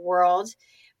children in the world,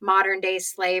 modern day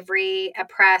slavery,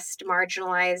 oppressed,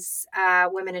 marginalized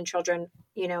women and children,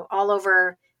 all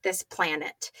over this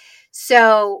planet.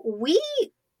 So we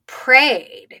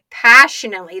prayed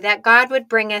passionately that God would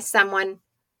bring us someone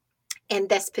in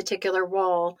this particular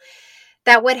role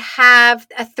that would have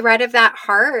a thread of that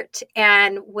heart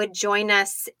and would join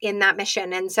us in that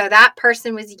mission. And so that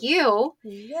person was you.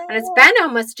 Yeah. And it's been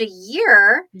almost a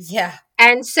year. Yeah.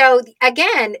 And so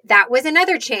again, that was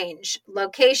another change.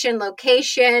 Location,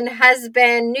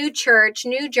 husband, new church,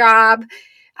 new job,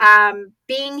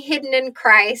 being hidden in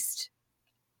Christ,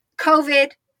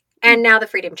 COVID, and now the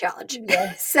Freedom Challenge.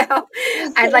 Yes. So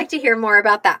I'd like to hear more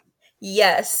about that.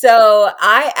 Yes. So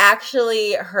I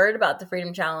actually heard about the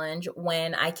Freedom Challenge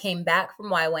when I came back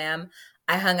from YWAM.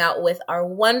 I hung out with our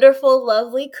wonderful,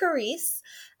 lovely Carice.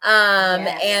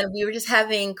 Yes. And we were just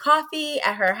having coffee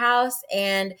at her house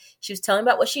and she was telling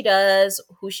about what she does,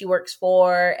 who she works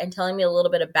for, and telling me a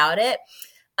little bit about it.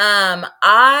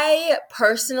 I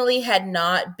personally had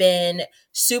not been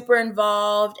super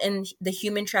involved in the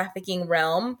human trafficking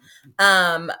realm.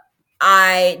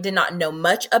 I did not know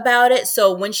much about it.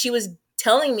 So when she was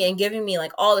telling me and giving me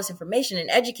like all this information and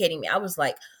educating me, I was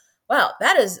like, wow,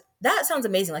 that sounds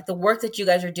amazing. Like the work that you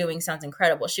guys are doing sounds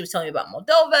incredible. She was telling me about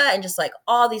Moldova and just like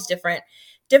all these different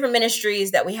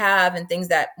ministries that we have and things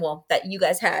that you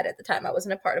guys had at the time. I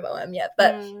wasn't a part of OM yet,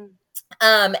 but,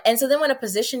 and so then when a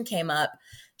position came up,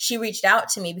 she reached out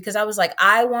to me because I was like,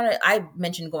 I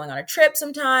mentioned going on a trip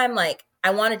sometime. Like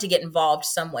I wanted to get involved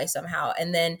some way, somehow.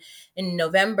 And then in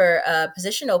November, a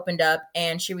position opened up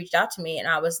and she reached out to me and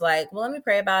I was like, well, let me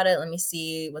pray about it. Let me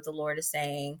see what the Lord is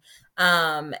saying.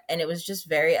 And it was just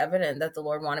very evident that the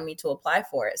Lord wanted me to apply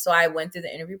for it. So I went through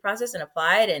the interview process and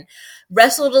applied and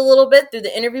wrestled a little bit through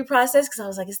the interview process because I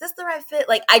was like, is this the right fit?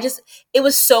 Like it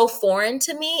was so foreign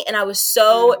to me and I was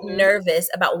so nervous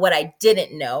about what I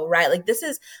didn't know, right? Like this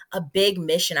is a big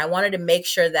mission. I wanted to make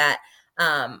sure that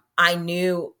I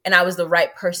knew and I was the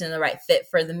right person and the right fit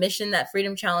for the mission that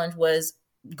Freedom Challenge was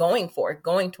going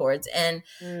towards. And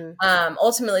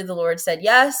ultimately the Lord said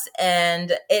yes.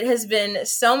 And it has been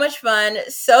so much fun,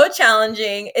 so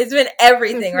challenging. It's been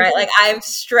everything, right? Like I'm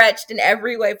stretched in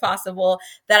every way possible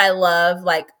that I love,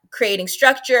 like creating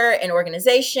structure and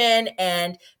organization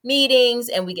and meetings.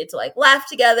 And we get to like laugh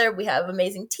together. We have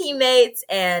amazing teammates.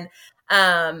 And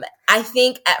I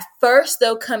think at first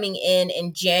though, coming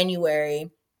in January,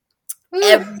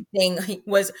 everything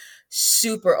was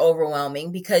super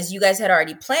overwhelming because you guys had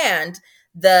already planned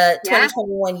the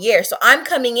 2021 year. So I'm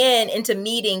coming into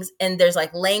meetings and there's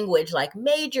like language like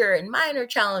major and minor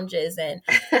challenges and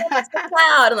the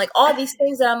cloud and like all these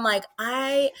things that I'm like,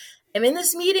 I am in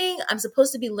this meeting. I'm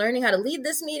supposed to be learning how to lead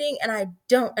this meeting and I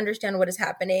don't understand what is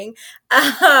happening.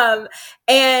 And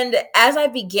as I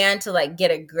began to like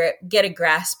get a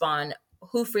grasp on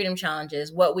who Freedom Challenge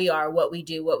is, what we are, what we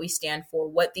do, what we stand for,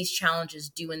 what these challenges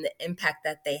do and the impact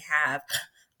that they have,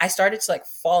 I started to like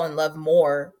fall in love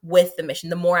more with the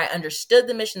mission. The more I understood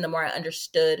the mission, the more I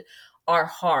understood our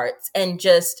hearts. And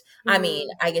just, I mean,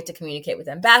 I get to communicate with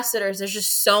ambassadors. There's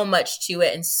just so much to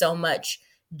it and so much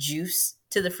juice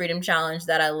to the Freedom Challenge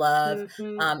that I love.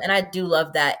 And I do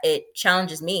love that it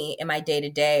challenges me in my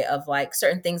day-to-day of like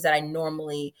certain things that I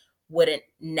normally wouldn't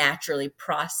naturally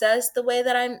process the way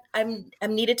that I'm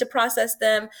needed to process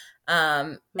them.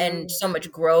 And so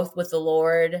much growth with the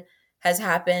Lord has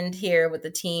happened here with the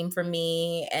team for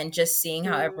me, and just seeing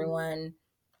how everyone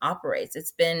operates.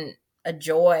 It's been a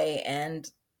joy and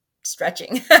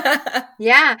stretching.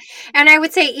 Yeah. And I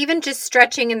would say even just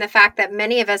stretching in the fact that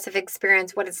many of us have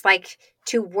experienced what it's like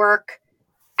to work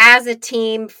as a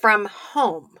team from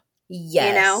home. Yes.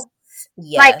 You know?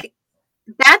 Yes. Like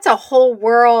that's a whole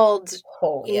world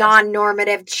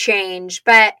non-normative change,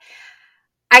 but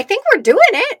I think we're doing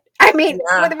it. I mean,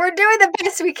 we're doing the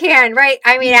best we can, right?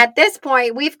 I mean, at this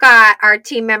point, we've got our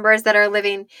team members that are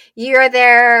living, you're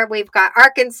there. We've got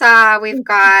Arkansas. We've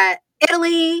got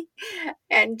Italy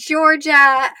and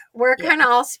Georgia. We're kind of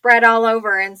all spread all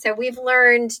over. And so we've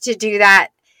learned to do that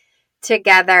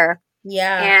together.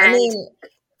 Yeah. And I mean,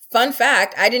 fun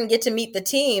fact, I didn't get to meet the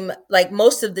team, like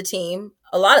most of the team.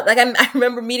 A lot of, like, I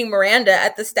remember meeting Miranda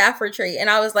at the staff retreat and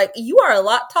I was like, you are a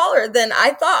lot taller than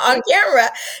I thought on camera.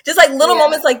 Just like little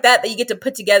moments like that you get to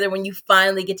put together when you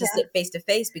finally get to sit face to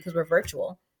face because we're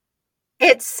virtual.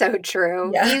 It's so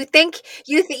true. Yeah. You think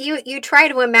you try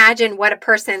to imagine what a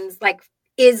person's like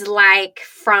is like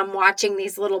from watching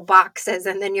these little boxes,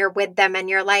 and then you're with them and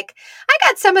you're like, I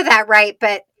got some of that right,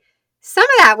 but some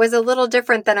of that was a little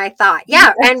different than I thought.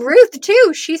 Yeah. And Ruth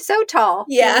too. She's so tall.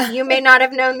 Yeah. You may not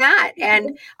have known that.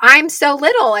 And I'm so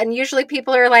little. And usually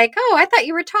people are like, oh, I thought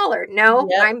you were taller. No,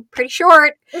 I'm pretty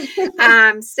short.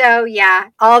 So yeah,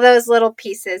 all those little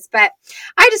pieces. But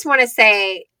I just want to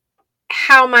say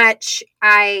how much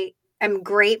I am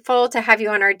grateful to have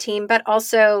you on our team, but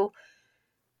also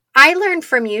I learned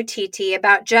from you, TT,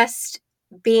 about just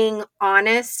being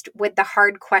honest with the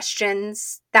hard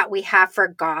questions that we have for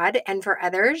God and for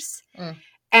others,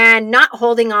 and not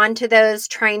holding on to those,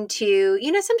 trying to,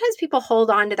 sometimes people hold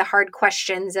on to the hard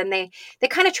questions and they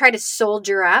kind of try to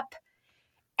soldier up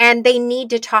and they need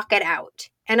to talk it out.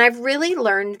 And I've really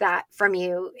learned that from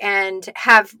you and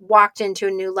have walked into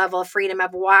a new level of freedom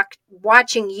of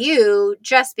watching you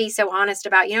just be so honest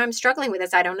about, I'm struggling with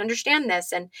this. I don't understand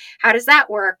this. And how does that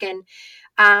work? And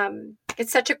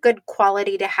it's such a good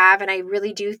quality to have. And I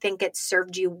really do think it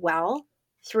served you well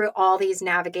through all these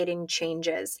navigating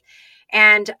changes.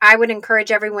 And I would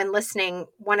encourage everyone listening.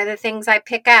 One of the things I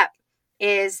pick up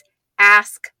is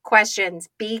ask questions,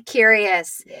 be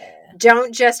curious. Yeah.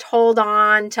 Don't just hold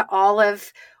on to all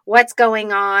of what's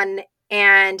going on,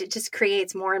 and it just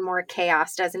creates more and more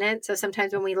chaos, doesn't it? So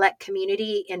sometimes when we let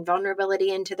community and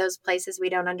vulnerability into those places we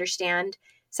don't understand,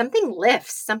 something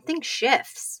lifts, something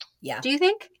shifts. Yeah. Do you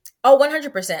think? Oh,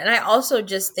 100%. And I also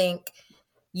just think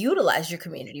utilize your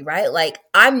community, right? Like,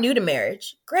 I'm new to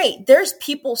marriage. Great. There's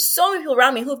so many people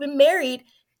around me who have been married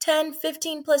 10,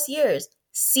 15 plus years.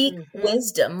 Seek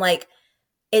wisdom. Like,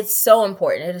 it's so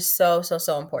important. It is so, so,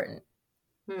 so important.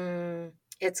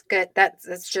 It's good.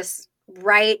 It's just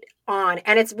right on.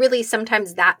 And it's really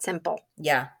sometimes that simple.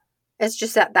 Yeah. It's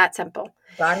just that simple.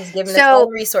 God has given us all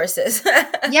the resources.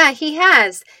 Yeah, he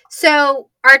has. So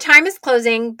our time is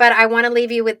closing, but I want to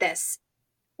leave you with this.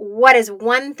 What is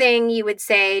one thing you would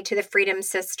say to the Freedom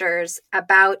Sisters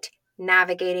about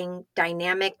navigating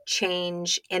dynamic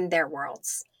change in their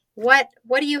worlds? What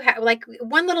do you have? Like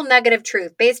one little nugget of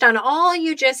truth based on all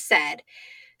you just said.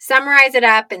 Summarize it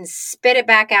up and spit it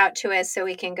back out to us so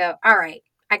we can go, all right,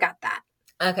 I got that.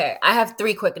 Okay, I have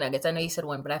 3 quick nuggets. I know you said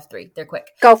 1, but I have 3. They're quick.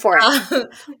 Go for it.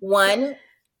 1,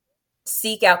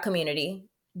 seek out community.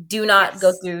 Do not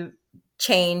go through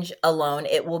change alone.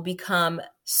 It will become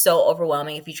so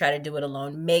overwhelming if you try to do it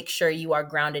alone. Make sure you are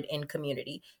grounded in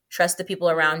community. Trust the people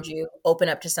around you. Open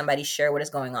up to somebody. Share what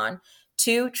is going on.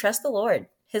 2, trust the Lord.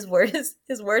 His word is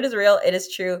real. It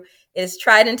is true. It is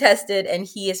tried and tested, and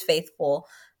he is faithful.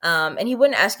 And he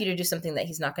wouldn't ask you to do something that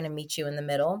he's not going to meet you in the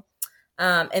middle.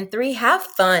 And 3, have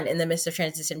fun in the midst of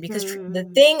transition, because the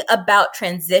thing about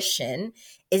transition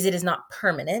is it is not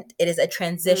permanent. It is a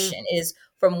transition. It is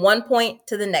from one point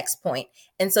to the next point.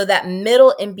 And so that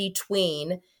middle in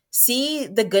between, see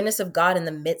the goodness of God in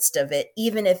the midst of it,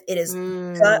 even if it is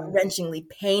gut-wrenchingly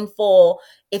painful,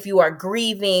 if you are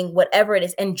grieving, whatever it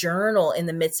is, and journal in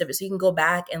the midst of it so you can go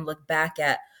back and look back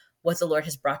at what the Lord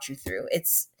has brought you through.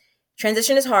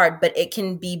 Transition is hard, but it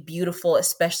can be beautiful,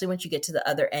 especially once you get to the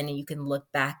other end and you can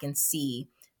look back and see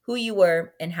who you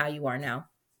were and how you are now.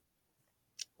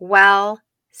 Well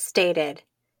stated.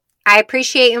 I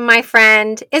appreciate you, my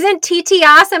friend. Isn't TT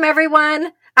awesome,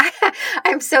 everyone?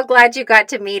 I'm so glad you got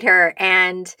to meet her,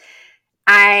 and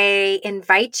I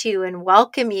invite you and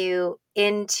welcome you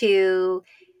into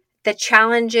the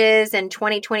challenges in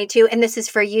 2022. And this is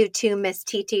for you too, Miss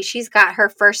TT. She's got her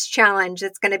first challenge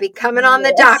that's going to be coming on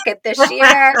the docket this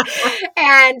year.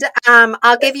 And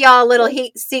I'll give you all a little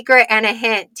secret and a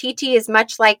hint. TT is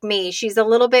much like me. She's a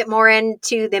little bit more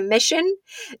into the mission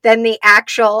than the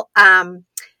actual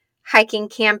hiking,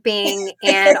 camping,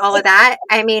 and all of that.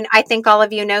 I mean, I think all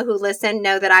of you who listen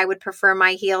know that I would prefer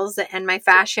my heels and my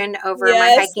fashion over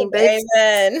my hiking boots.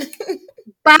 Amen.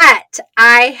 But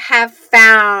I have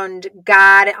found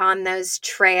God on those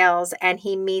trails, and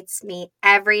he meets me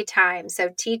every time. So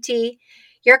TT,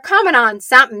 you're coming on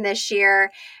something this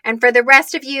year. And for the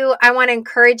rest of you, I want to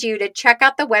encourage you to check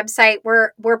out the website.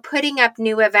 We're putting up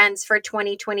new events for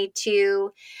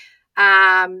 2022.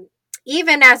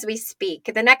 Even as we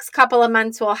speak, the next couple of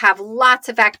months, we'll have lots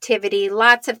of activity,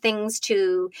 lots of things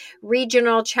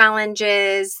regional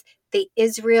challenges, the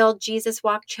Israel Jesus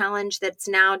Walk Challenge that's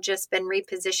now just been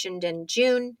repositioned in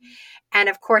June, and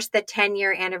of course, the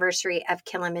 10-year anniversary of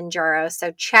Kilimanjaro.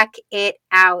 So check it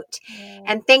out.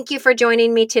 And thank you for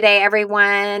joining me today,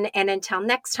 everyone. And until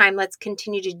next time, let's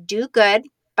continue to do good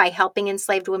by helping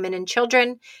enslaved women and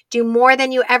children do more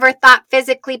than you ever thought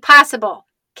physically possible.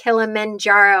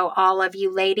 Kilimanjaro, all of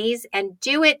you ladies, and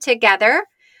do it together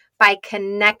by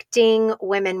connecting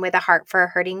women with a heart for a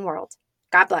hurting world.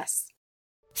 God bless.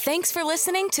 Thanks for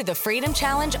listening to the Freedom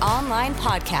Challenge online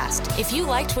podcast. If you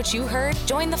liked what you heard,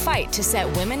 join the fight to set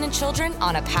women and children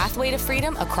on a pathway to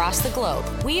freedom across the globe.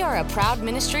 We are a proud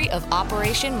ministry of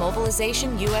Operation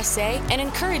Mobilization USA and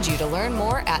encourage you to learn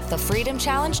more at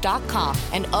thefreedomchallenge.com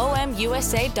and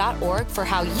omusa.org for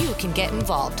how you can get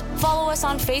involved. Follow us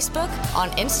on Facebook, on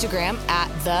Instagram at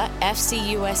the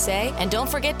FCUSA, and don't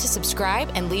forget to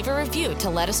subscribe and leave a review to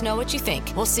let us know what you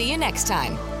think. We'll see you next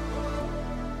time.